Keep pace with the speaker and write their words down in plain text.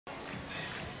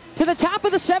to the top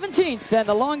of the 17th and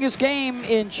the longest game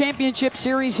in championship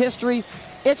series history.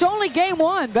 It's only game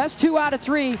one, best 2 out of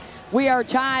 3. We are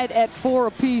tied at 4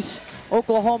 apiece.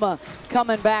 Oklahoma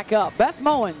coming back up. Beth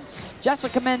Mowens,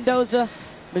 Jessica Mendoza,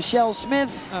 Michelle Smith,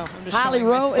 Holly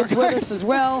Rowe is with us as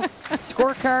well.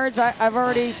 Scorecards, I've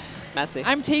already... Messy.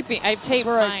 I've taped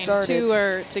mine. 2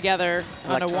 are together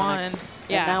on a 1.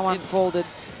 Yeah, and now unfolded.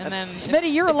 And then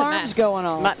Smitty, your alarm's going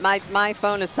off. My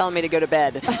phone is telling me to go to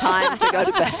bed. It's time to go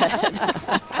to bed.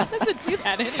 How does it do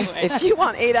that anyway? If you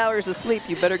want 8 hours of sleep,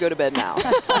 you better go to bed now.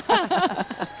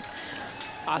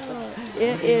 Awesome.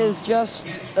 It is just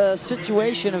a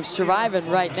situation of surviving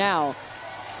right now.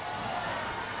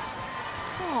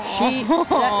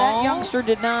 That youngster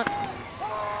did not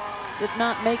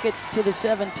make it to the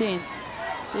 17th.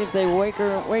 See if they wake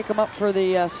him up for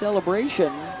the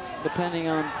celebration, depending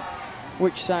on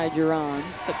which side you're on.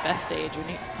 It's the best age when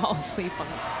you fall asleep on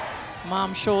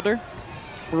mom's shoulder.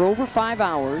 We're over 5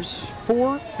 hours.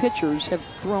 4 pitchers have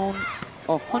thrown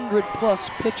 100+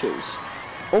 pitches.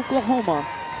 Oklahoma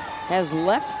has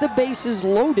left the bases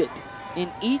loaded in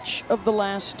each of the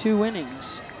last 2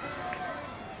 innings.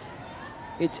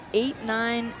 It's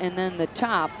 8-9 and then the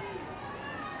top.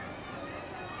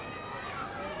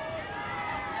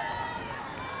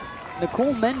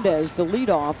 Nicole Mendez, the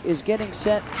leadoff, is getting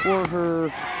set for her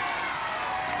 1,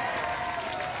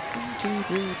 2,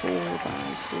 3, 4,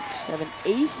 5, 6, 7,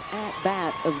 8th at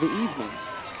bat of the evening.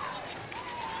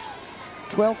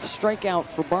 12th strikeout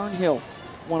for Barnhill,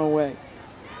 1 away.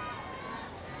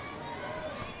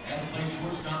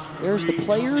 There's the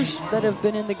players that have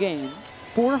been in the game.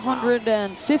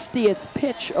 450th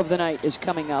pitch of the night is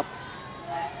coming up.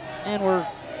 And we're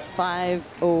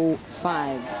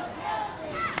 5:05.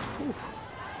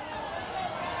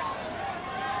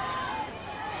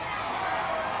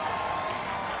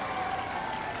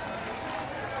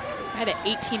 I had an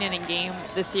 18-inning game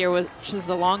this year, which is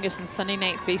the longest in Sunday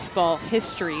Night Baseball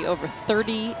history, over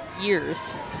 30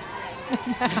 years.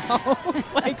 Now,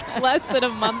 like less than a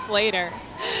month later.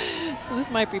 So this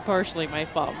might be partially my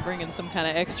fault, bringing some kind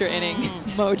of extra inning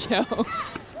mojo.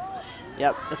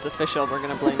 Yep, that's official. We're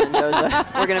going to blame Mendoza.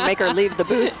 We're going to make her leave the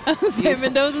booth.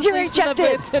 Mendoza sleeps in the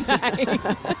booth tonight.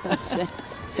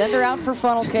 Send her out for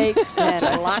funnel cakes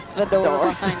and lock the door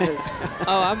behind her.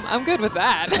 Oh, I'm good with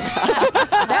that.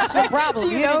 That's the problem.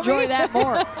 Do you know enjoy that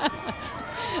more.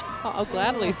 I'll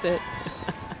gladly sit.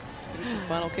 Eat some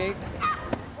funnel cake.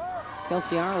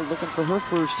 Kelsey Arnold looking for her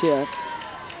first hit.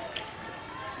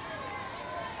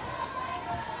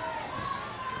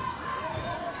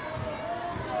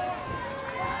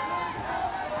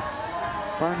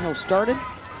 Barnhill started,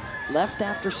 left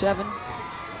after 7,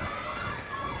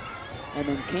 and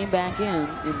then came back in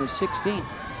the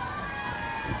 16th.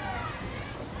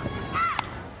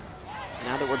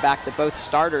 Now that we're back to both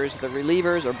starters, the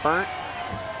relievers are burnt.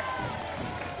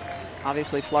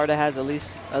 Obviously, Florida has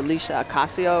Alicia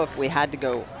Ocasio. If we had to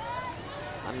go,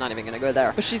 I'm not even going to go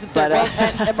there. But she's in third base.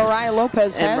 And Mariah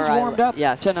Lopez has warmed up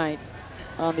tonight.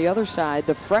 On the other side,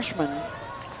 the freshman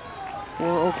for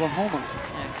Oklahoma.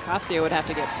 And Ocasio would have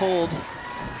to get pulled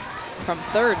from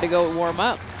third to go warm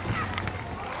up.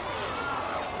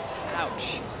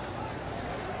 Ouch.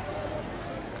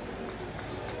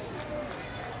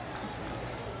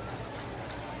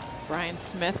 Brian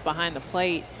Smith behind the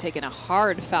plate, taking a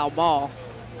hard foul ball.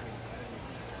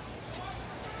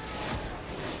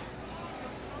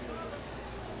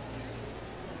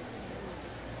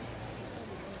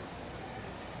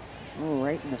 Oh,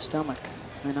 right in the stomach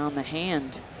and on the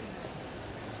hand.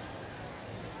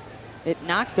 It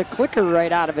knocked the clicker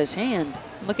right out of his hand.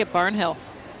 Look at Barnhill.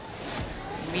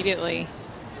 Immediately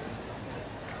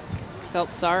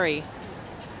felt sorry.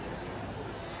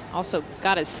 Also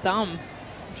got his thumb,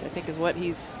 which I think is what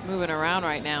he's moving around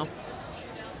right now.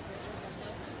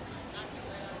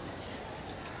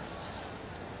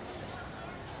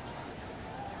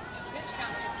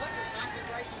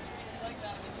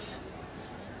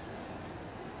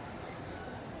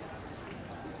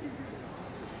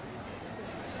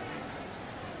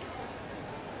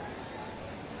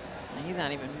 He's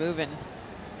not even moving,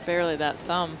 barely that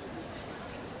thumb.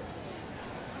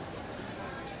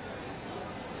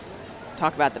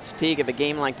 Talk about the fatigue of a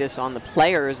game like this on the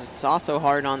players. It's also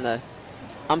hard on the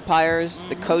umpires,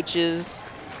 the coaches,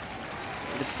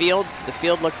 the field. The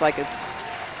field looks like it's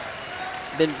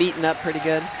been beaten up pretty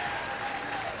good.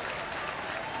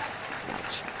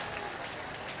 Ouch.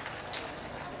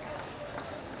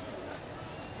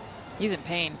 He's in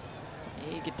pain.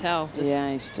 You could tell.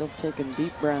 Yeah, he's still taking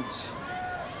deep breaths.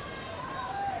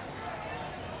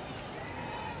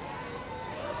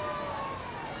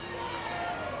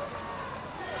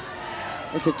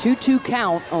 It's a 2-2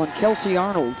 count on Kelsey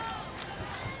Arnold.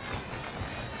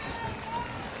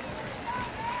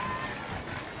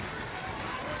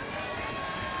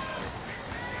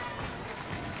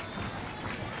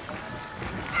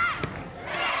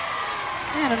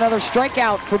 And another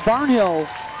strikeout for Barnhill,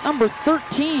 number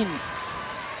 13.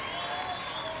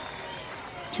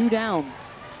 2 down.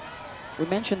 We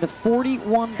mentioned the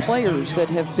 41 players that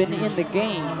have been in the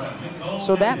game.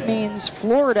 So that means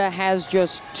Florida has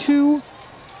just 2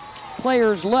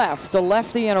 players left, a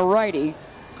lefty and a righty,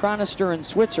 Chronister and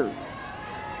Switzer.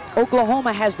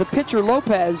 Oklahoma has the pitcher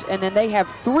Lopez, and then they have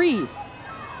 3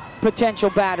 potential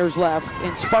batters left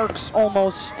in Sparks,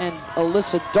 Olmos, and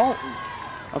Alyssa Dalton.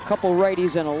 A couple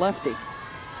righties and a lefty.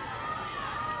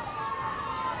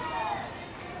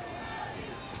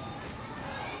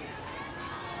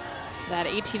 That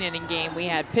 18-inning game, we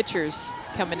had pitchers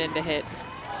coming in to hit.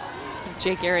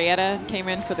 Jake Arrieta came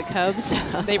in for the Cubs.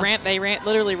 they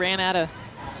literally ran out of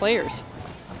players.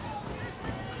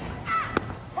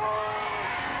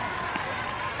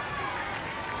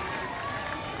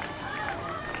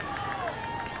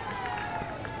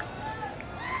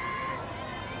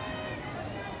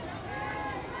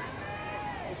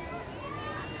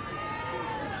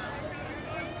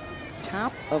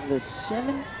 Top of the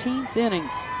 17th inning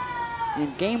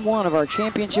in game 1 of our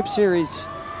championship series.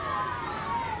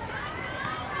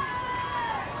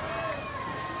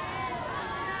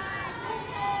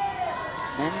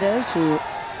 Mendez, who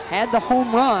had the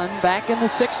home run back in the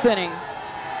 6th inning.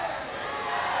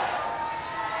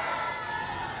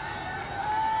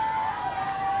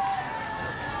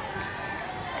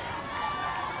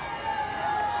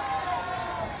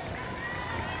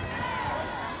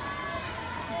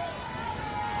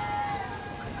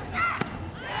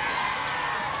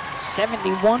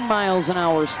 .71 miles an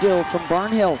hour still from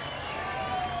Barnhill.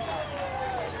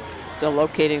 Still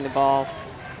locating the ball.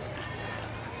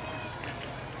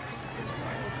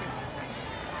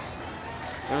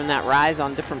 Throwing that rise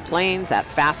on different planes, that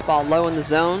fastball low in the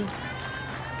zone.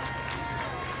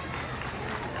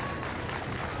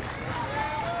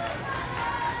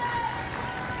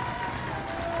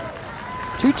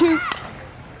 Two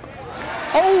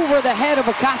over the head of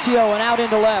Ocasio and out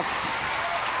into left.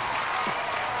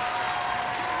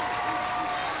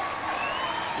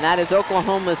 And that is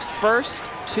Oklahoma's first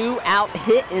 2-out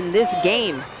hit in this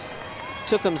game.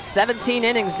 Took them 17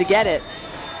 innings to get it.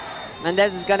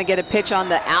 Mendez is going to get a pitch on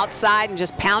the outside and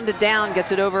just pound it down,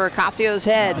 gets it over Ocasio's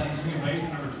head.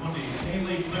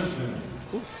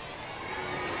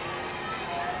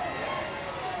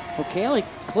 Well, Kaylee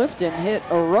Clifton hit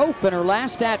a rope in her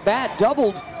last at-bat,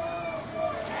 doubled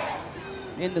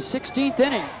in the 16th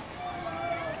inning.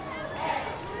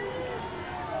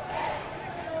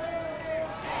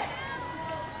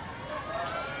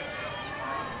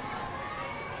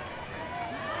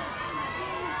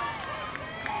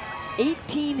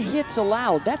 $18 hits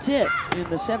allowed. That's it in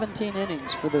the 17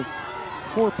 innings for the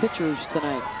 4 pitchers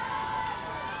tonight.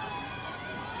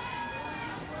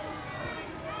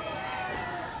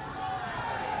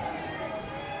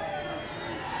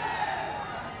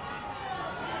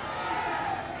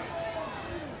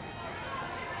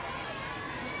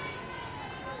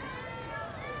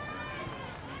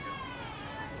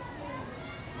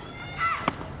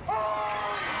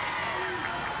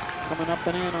 Coming up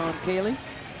and in on Kaylee.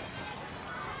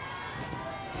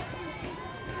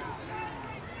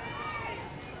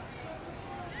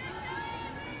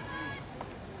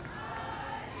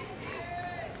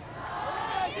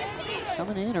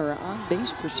 Coming in, her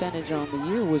on-base percentage on the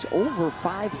year was over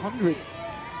 500.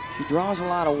 She draws a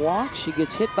lot of walks. She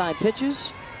gets hit by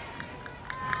pitches.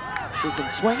 She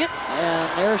can swing it,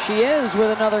 and there she is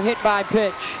with another hit by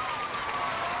pitch.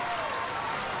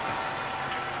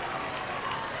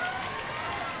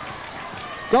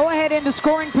 Go ahead into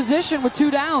scoring position with 2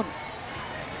 down.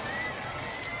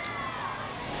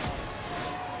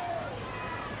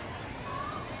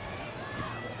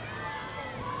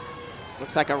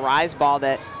 Looks like a rise ball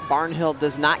that Barnhill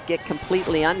does not get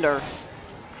completely under.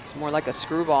 It's more like a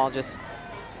screwball, just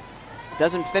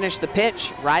doesn't finish the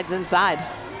pitch, rides inside.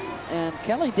 And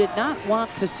Kelly did not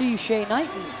want to see Shay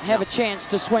Knighten have a chance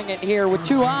to swing it here with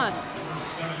 2 on.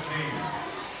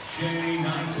 Shay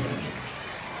Knighten.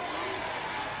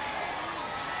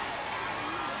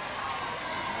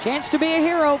 Chance to be a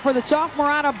hero for the sophomore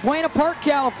out of Buena Park,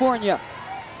 California.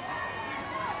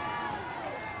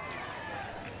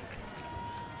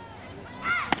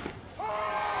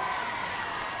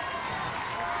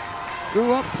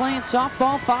 Grew up playing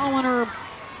softball, following her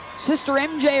sister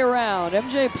MJ around.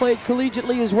 MJ played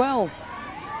collegiately as well.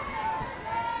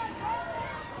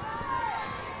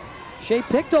 Shay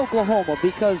picked Oklahoma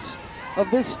because of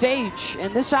this stage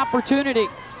and this opportunity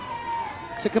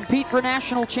to compete for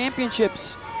national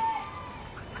championships.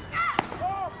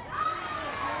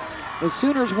 The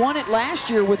Sooners won it last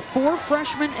year with 4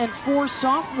 freshmen and 4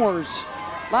 sophomores.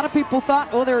 A lot of people thought,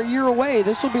 oh, they're a year away.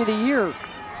 This will be the year.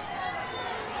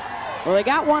 Well, they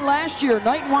got one last year.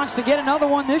 Knighten wants to get another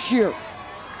one this year.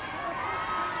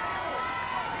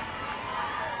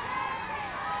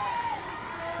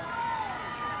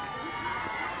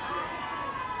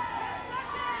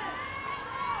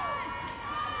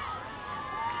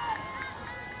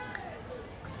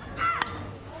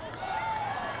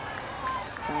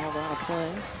 Fouled on a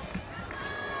play.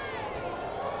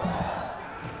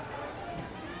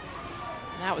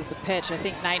 That was the pitch I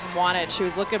think Knighten wanted. She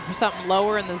was looking for something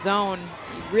lower in the zone.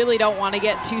 You really don't want to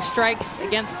get 2 strikes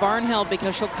against Barnhill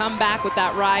because she'll come back with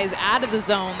that rise out of the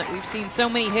zone that we've seen so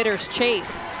many hitters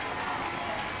chase.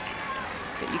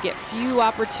 But you get few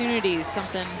opportunities,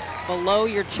 something below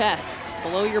your chest,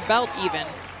 below your belt even,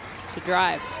 to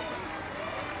drive.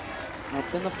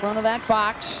 Up in the front of that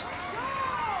box.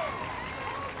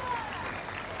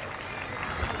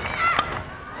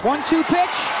 1-2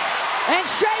 pitch. And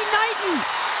Shay Knighten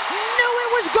knew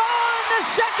it was gone the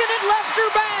second it left her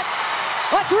bat.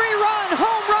 A 3-run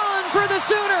home run for the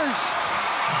Sooners.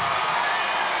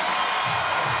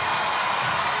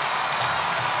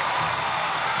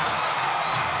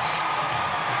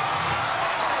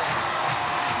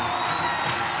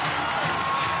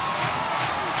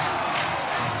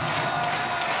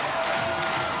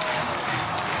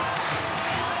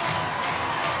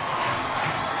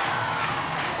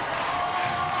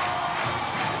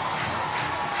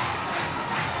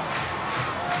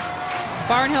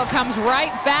 Barnhill comes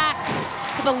right back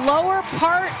to the lower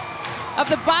part of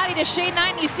the body to Shay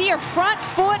Knighten. You see her front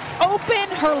foot open,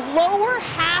 her lower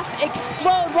half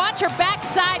explode. Watch her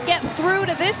backside get through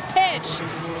to this pitch.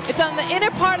 It's on the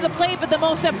inner part of the plate, but the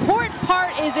most important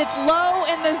part is it's low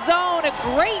in the zone. A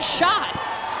great shot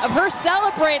of her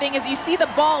celebrating as you see the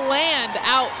ball land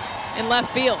out in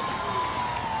left field.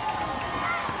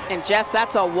 And Jess,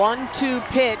 that's a 1-2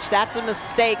 pitch. That's a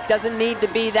mistake. Doesn't need to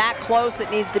be that close. It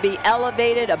needs to be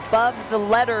elevated above the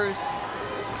letters.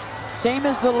 Same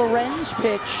as the Lorenz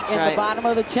pitch in the bottom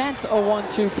of the 10th, a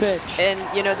 1-2 pitch. And,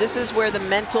 you know, this is where the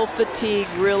mental fatigue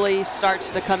really starts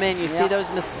to come in. You see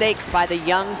those mistakes by the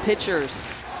young pitchers.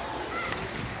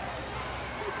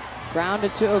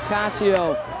 Grounded to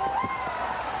Ocasio.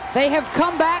 They have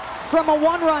come back from a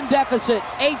 1-run deficit,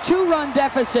 a 2-run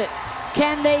deficit.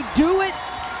 Can they do it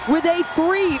with a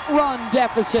 3-run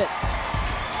deficit?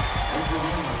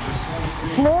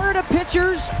 Florida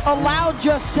pitchers allowed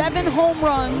just 7 home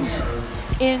runs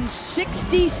in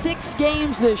 66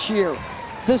 games this year.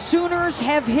 The Sooners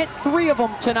have hit 3 of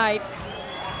them tonight.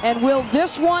 And will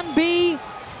this one be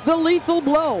the lethal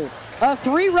blow? A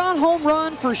 3-run home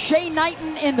run for Shay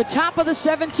Knighten in the top of the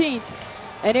 17th.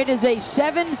 And it is a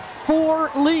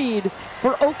 7-4 lead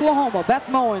for Oklahoma. Beth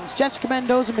Mowens, Jessica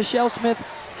Mendoza, Michelle Smith,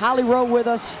 Holly Rowe with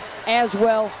us as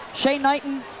well. Shay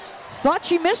Knighten thought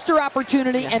she missed her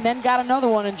opportunity and then got another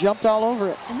one and jumped all over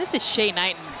it. And this is Shay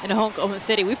Knighten in Oklahoma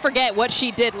City. We forget what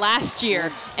she did last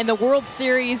year in the World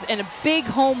Series and a big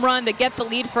home run to get the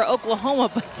lead for Oklahoma.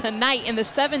 But tonight in the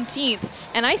 17th,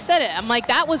 and I said it, I'm like,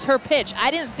 that was her pitch. I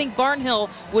didn't think Barnhill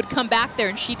would come back there,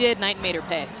 and she did. Knighten made her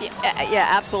pay. Yeah,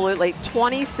 absolutely.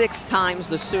 26 times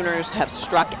the Sooners have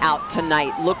struck out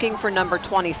tonight looking for number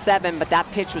 27, but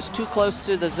that pitch was too close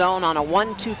to the zone on a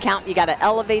 1-2 count. You got to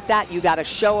elevate that. You got to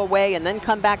show away and then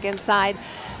come back inside.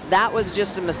 That was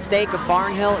just a mistake of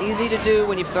Barnhill. Easy to do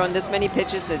when you've thrown this many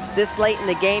pitches. It's this late in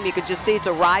the game. You could just see it's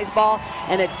a rise ball,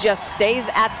 and it just stays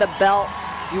at the belt.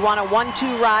 You want a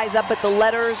 1-2 rise up at the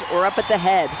letters or up at the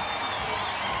head.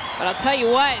 But I'll tell you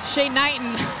what, Shay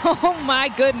Knighten, oh my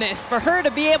goodness, for her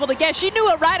to be able to get, she knew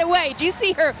it right away. Did you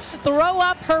see her throw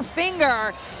up her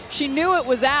finger? She knew it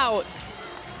was out.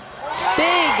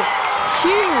 Big,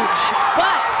 huge,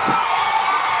 but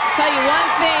I'll tell you one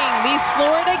thing, these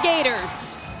Florida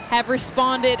Gators have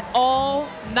responded all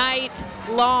night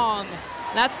long.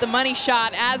 That's the money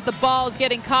shot as the ball is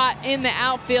getting caught in the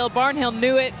outfield. Barnhill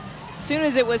knew it. As soon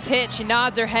as it was hit, she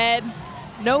nods her head,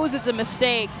 knows it's a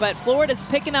mistake, but Florida's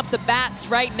picking up the bats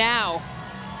right now.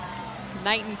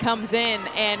 Knighten comes in,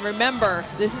 and remember,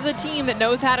 this is a team that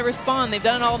knows how to respond. They've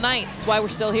done it all night. That's why we're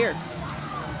still here.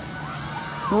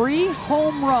 3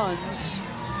 home runs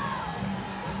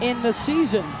in the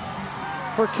season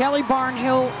for Kelly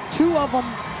Barnhill, 2 of them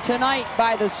tonight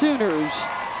by the Sooners.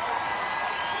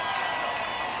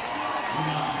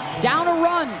 Down a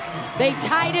run, they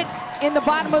tied it in the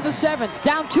bottom of the 7th.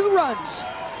 Down 2 runs,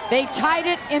 they tied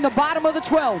it in the bottom of the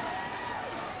 12th.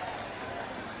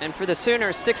 And for the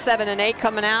Sooners, 6, 7, and 8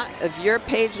 coming out. If you're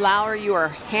Paige Lowry, you are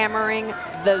hammering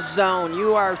the zone.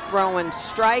 You are throwing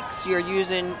strikes. You're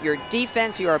using your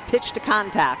defense. You are pitch to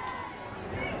contact.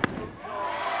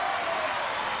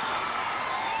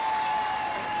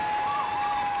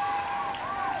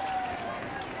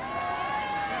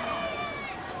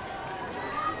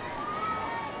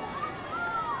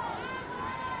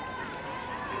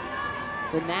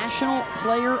 The National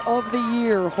Player of the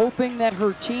Year, hoping that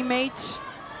her teammates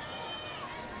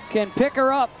can pick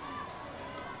her up.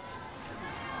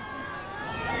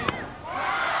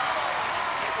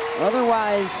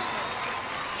 Otherwise,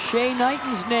 Shay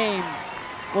Knighten's name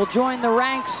will join the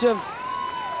ranks of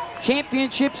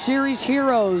Championship Series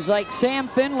heroes like Sam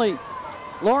Finley,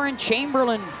 Lauren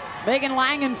Chamberlain, Megan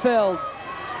Langenfeld.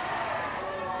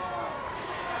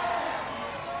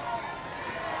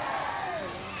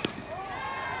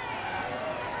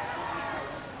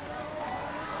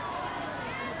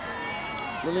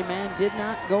 Lily Mann did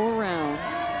not go around.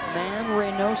 Mann,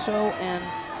 Reynoso, and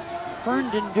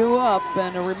Herndon do up.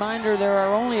 And a reminder, there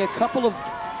are only a couple of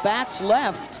bats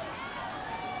left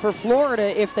for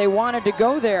Florida if they wanted to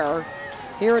go there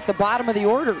here at the bottom of the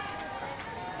order.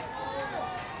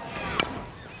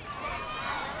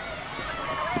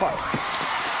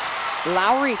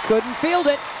 Lowry couldn't field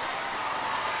it.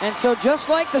 And so just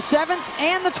like the 7th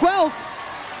and the 12th,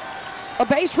 a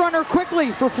base runner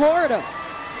quickly for Florida.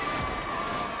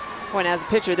 When as a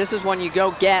pitcher, this is one you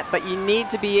go get, but you need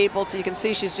to be able to, you can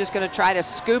see she's just going to try to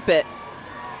scoop it.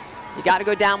 You got to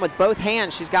go down with both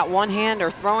hands. She's got one hand,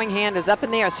 her throwing hand is up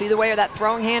in the air. See the way that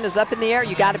throwing hand is up in the air?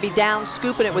 You got to be down,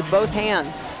 scooping it with both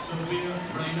hands.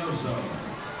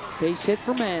 Base hit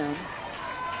for Mann.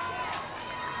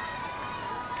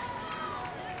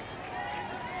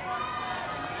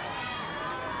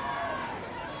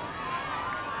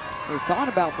 They thought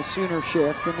about the Sooner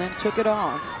shift and then took it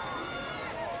off.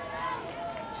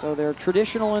 So they're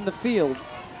traditional in the field.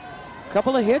 A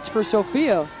couple of hits for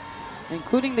Sophia,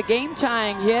 including the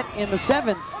game-tying hit in the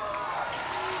 7th.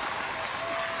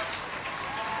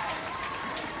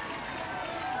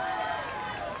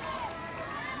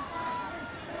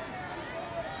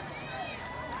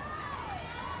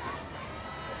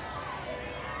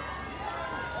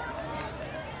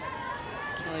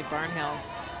 Kelly Barnhill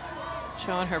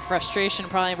showing her frustration,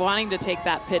 probably wanting to take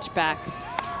that pitch back.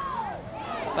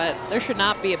 But there should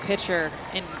not be a pitcher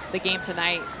in the game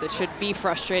tonight that should be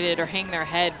frustrated or hang their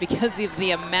head because of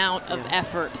the amount of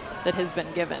effort that has been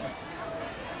given.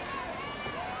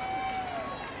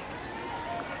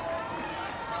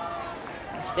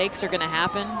 Mistakes are going to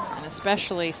happen, and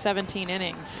especially 17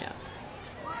 innings.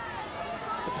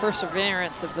 The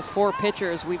perseverance of the 4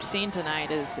 pitchers we've seen tonight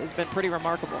has been pretty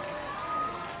remarkable.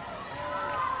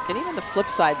 And even the flip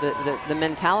side, the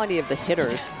mentality of the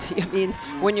hitters. I mean,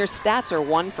 when your stats are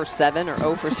 1 for 7 or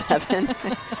 0 for 7,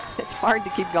 it's hard to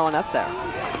keep going up there.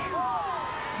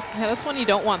 Yeah, that's when you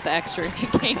don't want the extra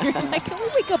game. You're like, can we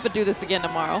wake up and do this again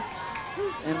tomorrow?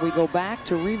 And we go back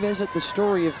to revisit the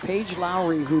story of Paige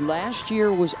Lowry, who last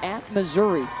year was at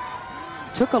Missouri.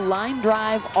 Took a line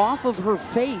drive off of her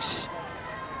face.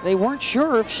 They weren't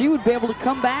sure if she would be able to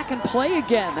come back and play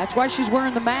again. That's why she's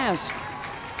wearing the mask.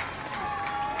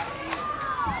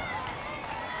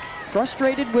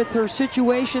 Frustrated with her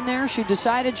situation there, she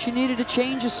decided she needed a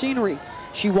change of scenery.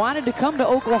 She wanted to come to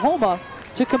Oklahoma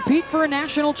to compete for a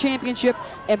national championship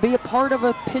and be a part of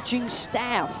a pitching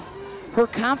staff. Her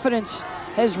confidence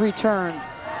has returned.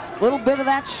 A little bit of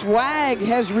that swag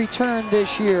has returned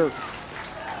this year.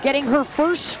 Getting her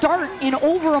first start in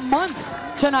over a month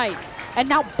tonight, and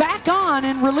now back on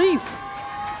in relief.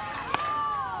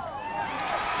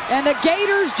 And the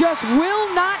Gators just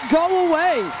will not go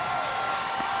away.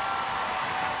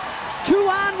 2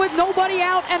 on with nobody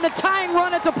out and the tying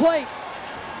run at the plate.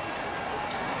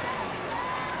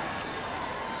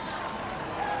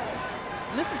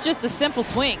 And this is just a simple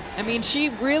swing. I mean, she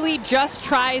really just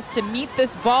tries to meet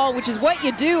this ball, which is what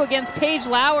you do against Paige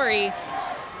Lowry.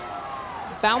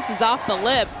 Bounces off the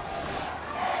lip.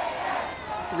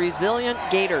 Resilient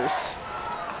Gators.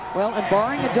 Well, and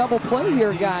barring a double play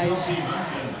here, guys,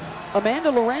 Amanda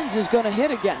Lorenz is going to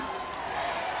hit again.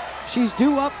 She's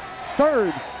due up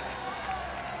 3rd.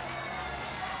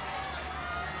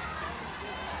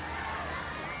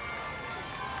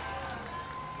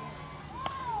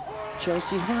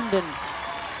 Chelsea Herndon.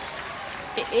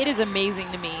 It is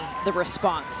amazing to me, the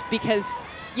response, because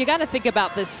you got to think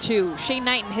about this too. Shay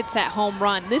Knighten hits that home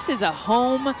run. This is a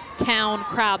hometown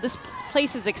crowd. This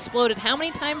place has exploded how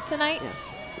many times tonight? Yeah.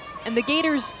 And the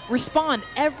Gators respond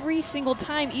every single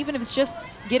time, even if it's just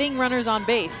getting runners on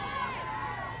base.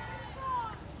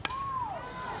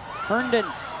 Herndon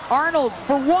Arnold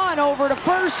for one over to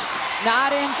first.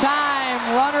 Not in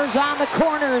time. Runners on the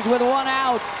corners with one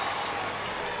out.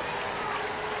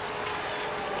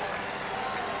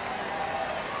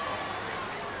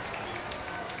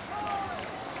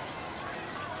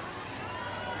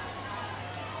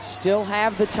 Still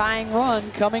have the tying run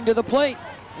coming to the plate.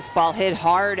 This ball hit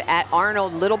hard at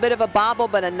Arnold. Little bit of a bobble,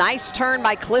 but a nice turn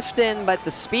by Clifton, but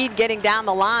the speed getting down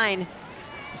the line.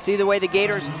 You see the way the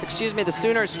the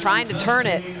Sooners trying to turn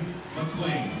it.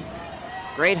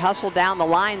 Great hustle down the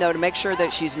line, though, to make sure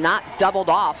that she's not doubled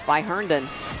off by Herndon.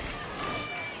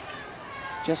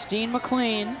 Justine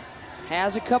McLean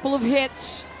has a couple of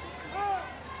hits.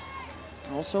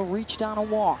 Also reached on a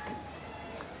walk.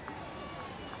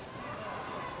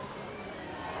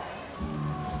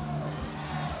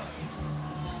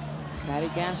 Patty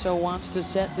Gasso wants to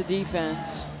set the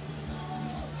defense.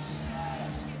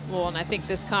 Well, and I think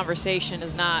this conversation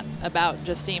is not about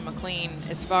Justine McLean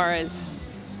as far as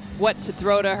what to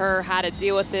throw to her, how to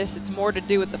deal with this. It's more to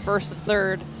do with the first and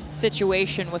third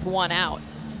situation with one out.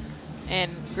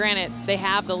 And granted, they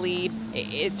have the lead.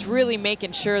 It's really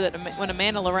making sure that when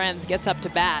Amanda Lorenz gets up to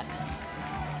bat,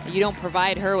 you don't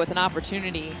provide her with an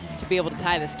opportunity to be able to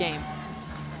tie this game.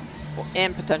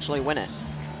 And potentially win it.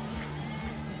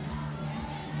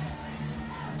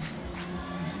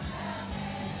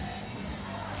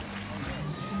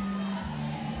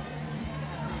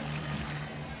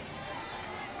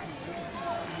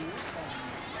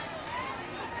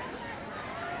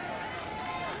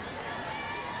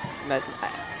 But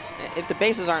if the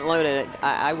bases aren't loaded,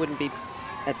 I wouldn't be,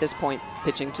 at this point,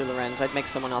 pitching to Lorenz. I'd make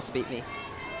someone else beat me.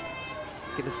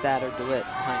 Give a stat or DeWitt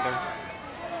behind her.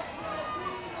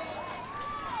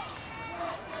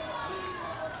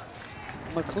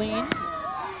 McLean.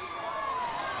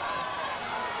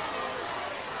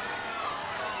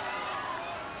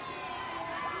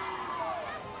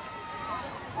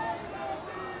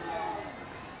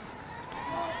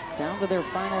 Down to their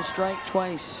final strike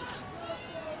twice.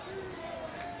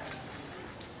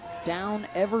 Down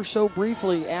ever so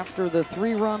briefly after the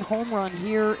 3-run home run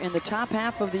here in the top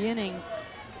half of the inning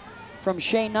from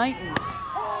Shay Knighten.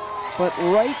 But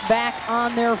right back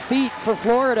on their feet for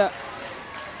Florida.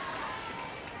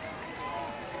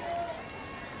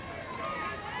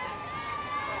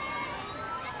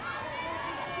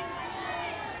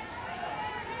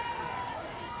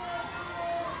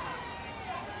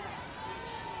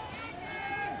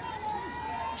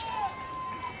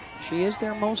 She is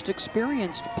their most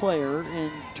experienced player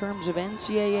in terms of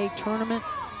NCAA tournament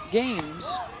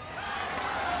games.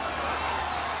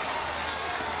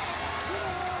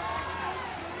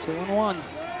 Two and one.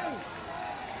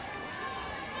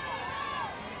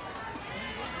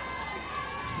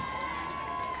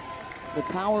 The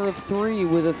power of three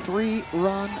with a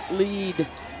 3-run lead.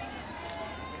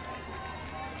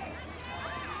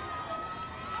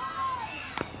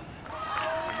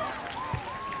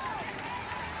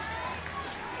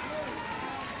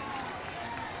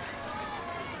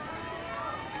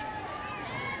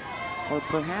 Or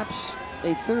perhaps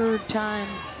a third-time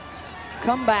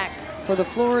comeback for the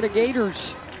Florida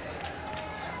Gators.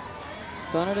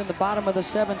 Done it in the bottom of the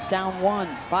 7th, down 1.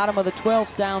 Bottom of the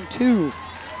 12th, down 2.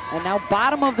 And now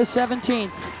bottom of the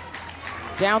 17th,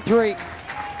 down 3.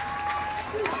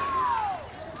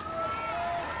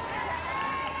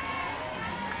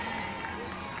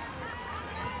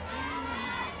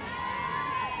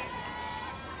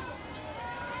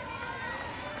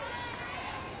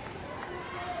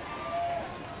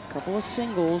 Couple of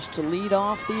singles to lead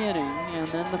off the inning, and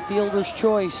then the fielder's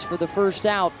choice for the first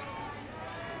out.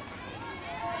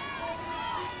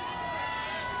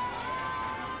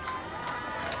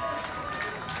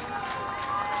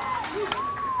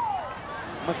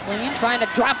 McLean trying to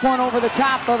drop one over the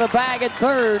top of the bag at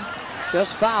third,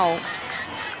 just foul.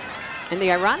 And the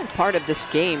ironic part of this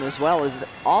game as well is that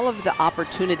all of the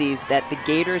opportunities that the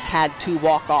Gators had to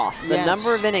walk off. The Yes.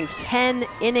 number of innings, 10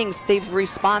 innings, they've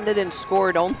responded and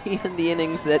scored only in the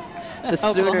innings that the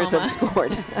Sooners have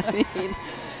scored. I mean,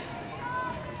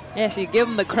 yeah, so you give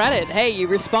them the credit. Hey, you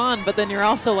respond, but then you're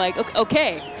also like,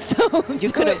 okay, so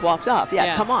you could have walked off.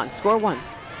 Yeah, come on, score one.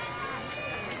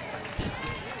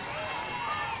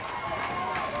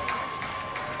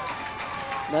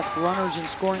 Left runners in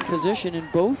scoring position in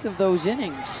both of those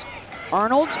innings.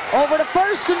 Arnold over to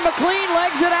first, and McLean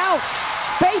legs it out.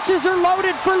 Bases are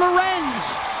loaded for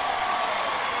Lorenz.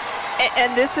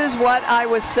 And this is what I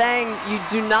was saying. You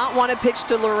do not want to pitch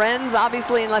to Lorenz,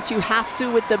 obviously, unless you have to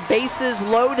with the bases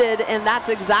loaded, and that's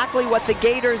exactly what the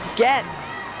Gators get.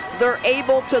 They're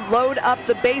able to load up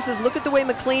the bases. Look at the way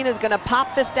McLean is going to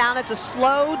pop this down. It's a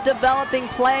slow developing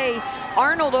play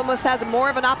Arnold almost has more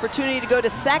of an opportunity to go to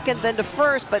second than to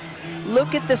first, but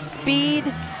look at the speed,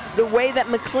 the way that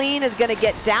McLean is going to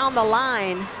get down the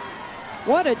line.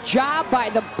 What a job by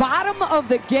the bottom of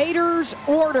the Gators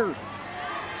order.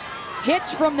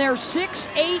 Hits from their 6,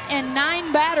 8, and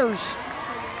 9 batters.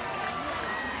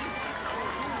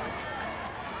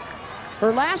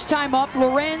 Her last time up,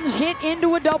 Lorenz hit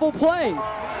into a double play.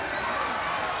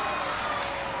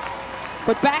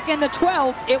 But back in the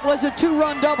 12th, it was a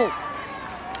 2-run double.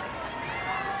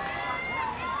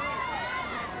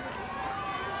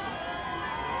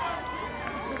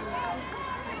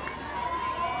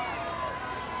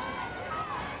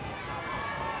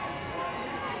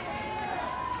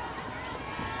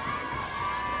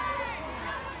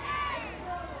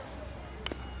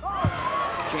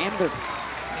 Jammed it.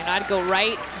 And I'd go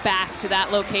right back to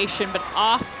that location, but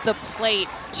off the plate.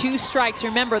 2 strikes.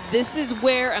 Remember, this is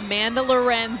where Amanda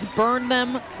Lorenz burned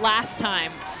them last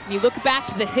time. And you look back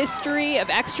to the history of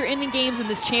extra inning games in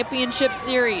this championship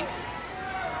series.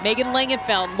 Megan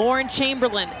Langenfeld, Lauren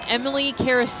Chamberlain, Emily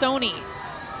Carasoni.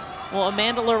 Will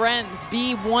Amanda Lorenz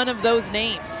be one of those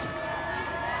names?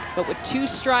 But with 2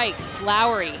 strikes,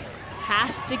 Lowry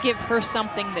has to give her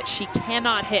something that she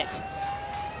cannot hit.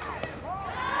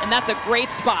 And that's a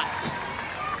great spot.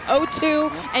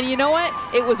 0-2, and you know what?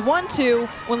 It was 1-2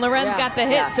 when Lorenz got the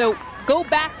hit, so go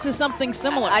back to something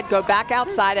similar. I'd go back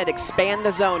outside, I'd expand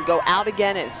the zone, go out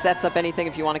again, it sets up anything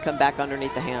if you want to come back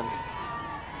underneath the hands.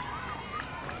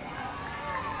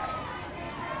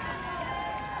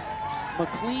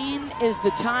 McLean is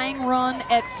the tying run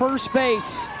at first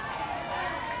base.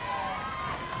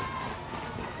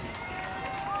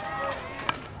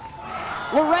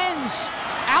 Lorenz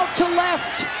out to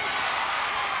left.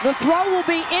 The throw will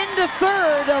be into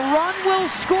third. A run will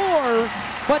score,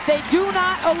 but they do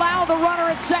not allow the runner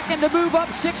at second to move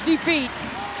up 60 feet.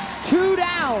 2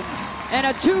 down and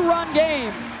a 2-run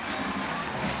game.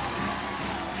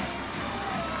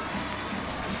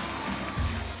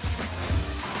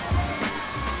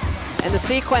 And the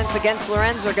sequence against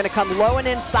Lorenz are going to come low and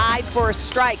inside for a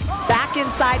strike. Back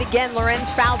inside again, Lorenz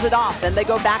fouls it off. Then they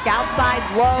go back outside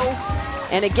low.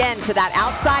 And again, to that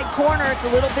outside corner, it's a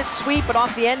little bit sweet, but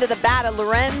off the end of the bat,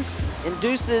 Lorenz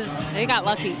induces. They got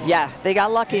lucky. Yeah, they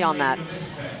got lucky on that.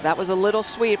 That was a little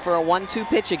sweet for a 1-2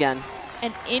 pitch again.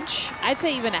 An inch, I'd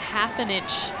say even a half an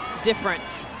inch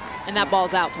difference, and that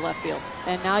ball's out to left field.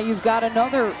 And now you've got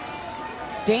another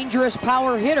dangerous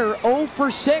power hitter. 0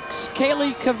 for 6,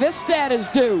 Kaylee Kvistad is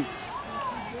due.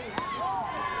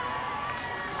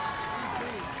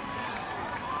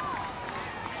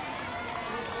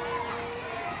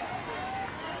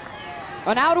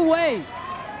 An out away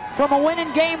from a win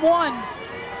in game 1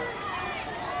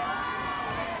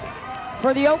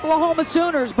 for the Oklahoma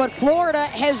Sooners, but Florida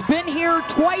has been here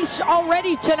twice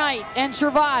already tonight and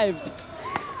survived.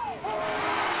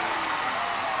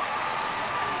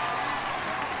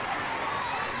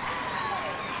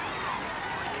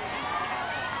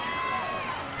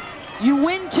 You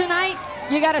win tonight,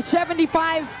 you got a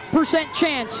 75%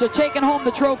 chance of taking home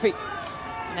the trophy.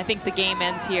 And I think the game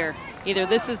ends here. Either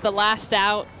this is the last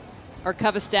out or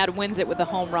Kvistad wins it with a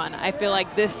home run. I feel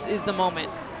like this is the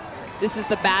moment. This is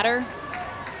the batter.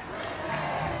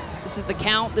 This is the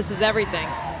count. This is everything.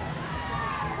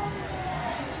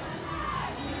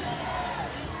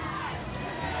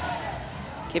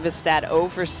 Kvistad 0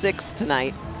 for 6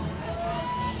 tonight.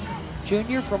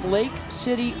 Junior from Lake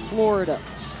City, Florida.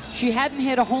 She hadn't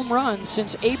hit a home run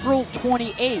since April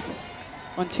 28th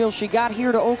until she got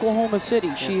here to Oklahoma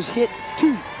City. She's hit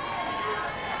 2.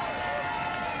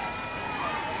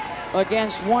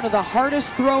 Against one of the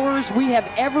hardest throwers we have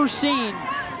ever seen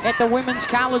at the Women's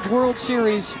College World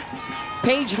Series,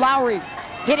 Paige Lowry,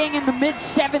 hitting in the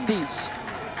mid-70s.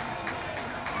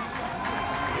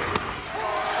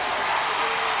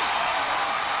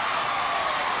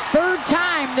 Third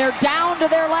time they're down to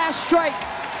their last strike.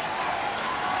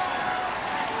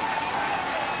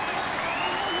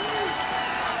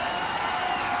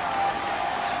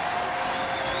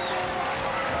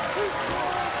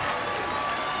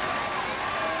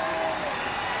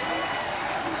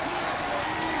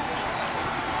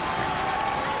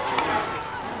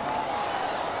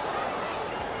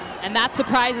 And that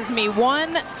surprises me.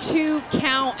 1-2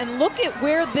 count, and look at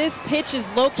where this pitch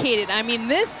is located. I mean,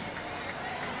 this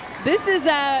is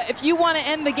if you want to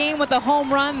end the game with a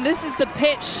home run, this is the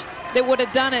pitch that would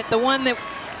have done it, the one that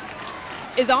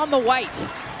is on the white.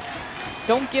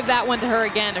 Don't give that one to her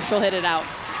again or she'll hit it out.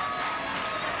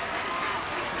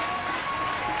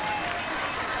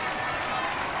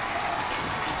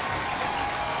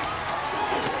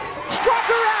 Struck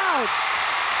her out.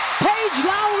 Paige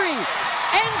Lowry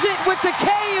ends it with the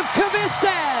K of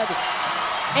Kvistad.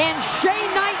 And Shay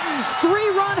Knighten's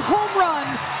 3-run home run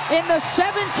in the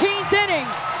 17th inning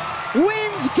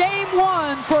wins game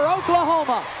 1 for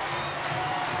Oklahoma.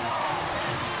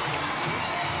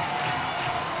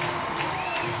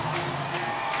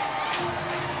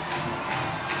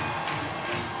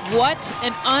 What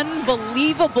an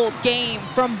unbelievable game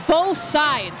from both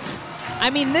sides. I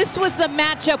mean, this was the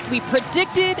matchup we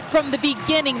predicted from the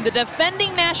beginning. The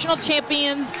defending national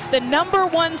champions, the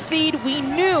 #1 seed, we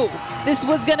knew this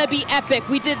was gonna be epic.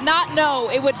 We did not know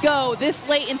it would go this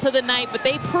late into the night, but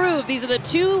they proved these are the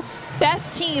 2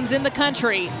 best teams in the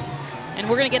country. And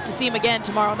we're gonna get to see them again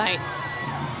tomorrow night.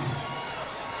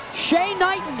 Shay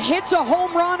Knighten hits a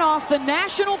home run off the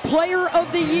National Player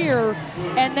of the Year,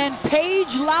 and then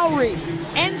Paige Lowry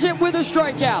ends it with a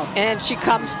strikeout. And she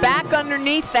comes back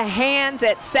underneath the hands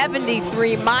at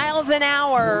 73 miles an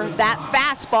hour, that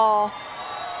fastball.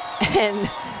 And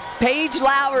Paige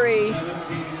Lowry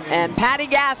and Patty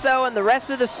Gasso and the rest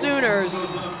of the Sooners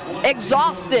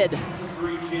exhausted,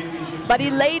 but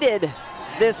elated.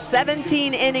 This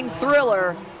 17-inning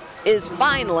thriller is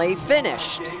finally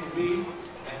finished.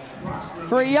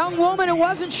 For a young woman who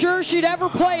wasn't sure she'd ever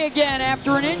play again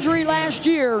after an injury last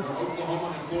year,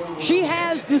 she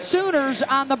has the Sooners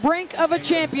on the brink of a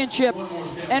championship.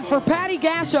 And for Patty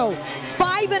Gasso,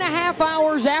 5.5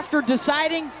 hours after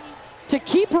deciding to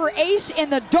keep her ace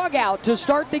in the dugout to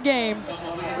start the game,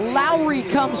 Lowry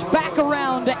comes back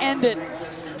around to end it.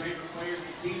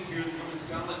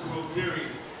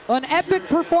 An epic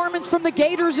performance from the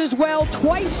Gators as well,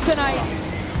 twice tonight.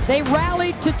 They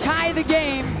rallied to tie the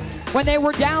game when they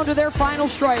were down to their final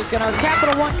strike. And our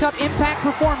Capital One Cup impact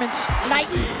performance,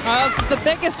 Knighten. Well, this is the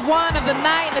biggest one of the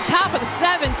night, the top of the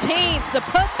 17th, to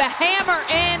put the hammer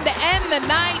in to end the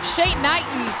night. Shay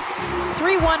Knighten,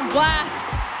 3-1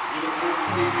 blast.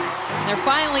 And they're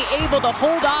finally able to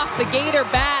hold off the Gator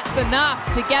bats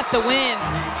enough to get the win.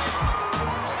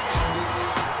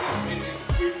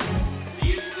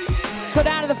 Let's go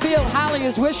down to the field. Holly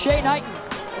is with Shay Knighten.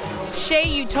 Shay,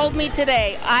 you told me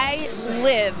today, I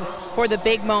live for the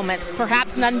big moments,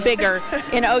 perhaps none bigger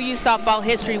in OU softball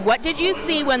history. What did you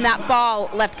see when that ball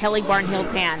left Kelly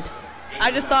Barnhill's hand?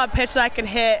 I just saw a pitch that I could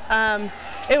hit.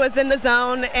 It was in the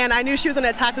zone, and I knew she was going to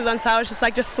attack the zone, so I was just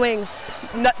like, just swing.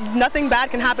 Nothing bad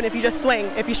can happen if you just swing.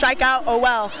 If you strike out, oh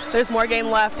well, there's more game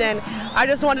left. And I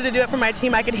just wanted to do it for my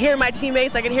team. I could hear my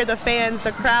teammates, I could hear the fans,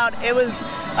 the crowd. It was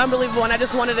unbelievable, and I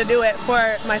just wanted to do it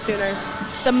for my Sooners.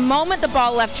 The moment the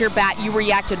ball left your bat, you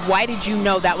reacted. Why did you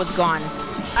know that was gone?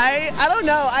 I don't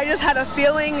know. I just had a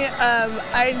feeling.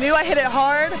 I knew I hit it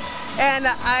hard, and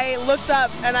I looked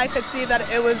up and I could see that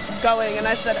it was going, and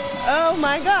I said, "Oh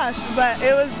my gosh!" But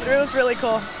it was really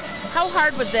cool. How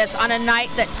hard was this on a night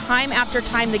that time after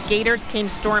time the Gators came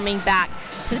storming back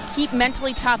to keep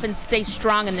mentally tough and stay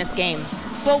strong in this game?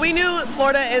 Well, we knew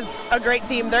Florida is a great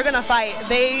team. They're gonna fight.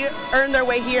 They earned their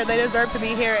way here. They deserve to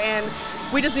be here, and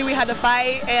we just knew we had to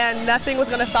fight, and nothing was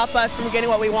gonna stop us from getting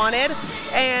what we wanted.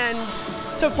 And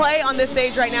to play on this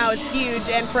stage right now is huge,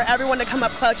 and for everyone to come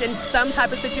up clutch in some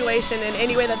type of situation in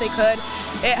any way that they could,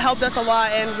 it helped us a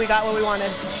lot, and we got what we wanted.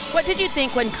 What did you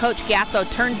think when Coach Gasso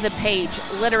turned the page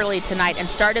literally tonight and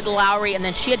started Lowry, and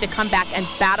then she had to come back and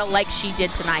battle like she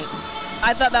did tonight?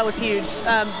 I thought that was huge.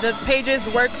 The Pages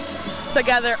work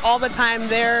together all the time.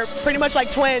 They're pretty much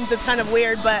like twins. It's kind of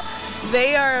weird, but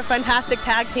they are a fantastic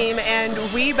tag team, and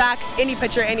we back any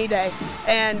pitcher any day,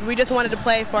 and we just wanted to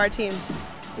play for our team.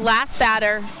 Last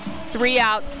batter, 3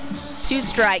 outs, 2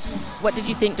 strikes. What did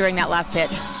you think during that last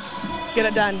pitch? Get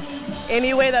it done.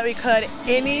 Any way that we could,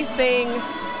 anything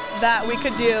that we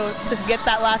could do to get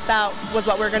that last out was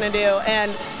what we were going to do.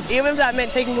 And even if that meant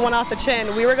taking one off the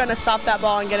chin, we were going to stop that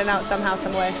ball and get it out somehow,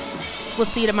 some way. We'll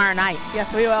see you tomorrow night.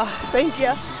 Yes, we will. Thank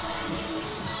you.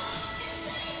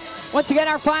 Once again,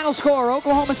 our final score,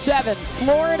 Oklahoma 7,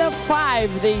 Florida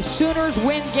 5. The Sooners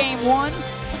win game 1.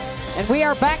 And we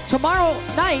are back tomorrow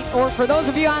night, or for those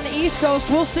of you on the East Coast,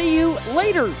 we'll see you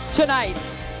later tonight.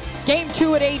 Game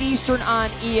 2 at 8 Eastern on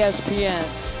ESPN.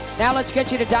 Now let's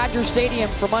get you to Dodger Stadium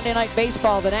for Monday Night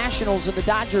Baseball, the Nationals and the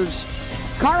Dodgers.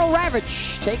 Carl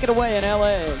Ravitch, take it away in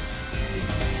LA.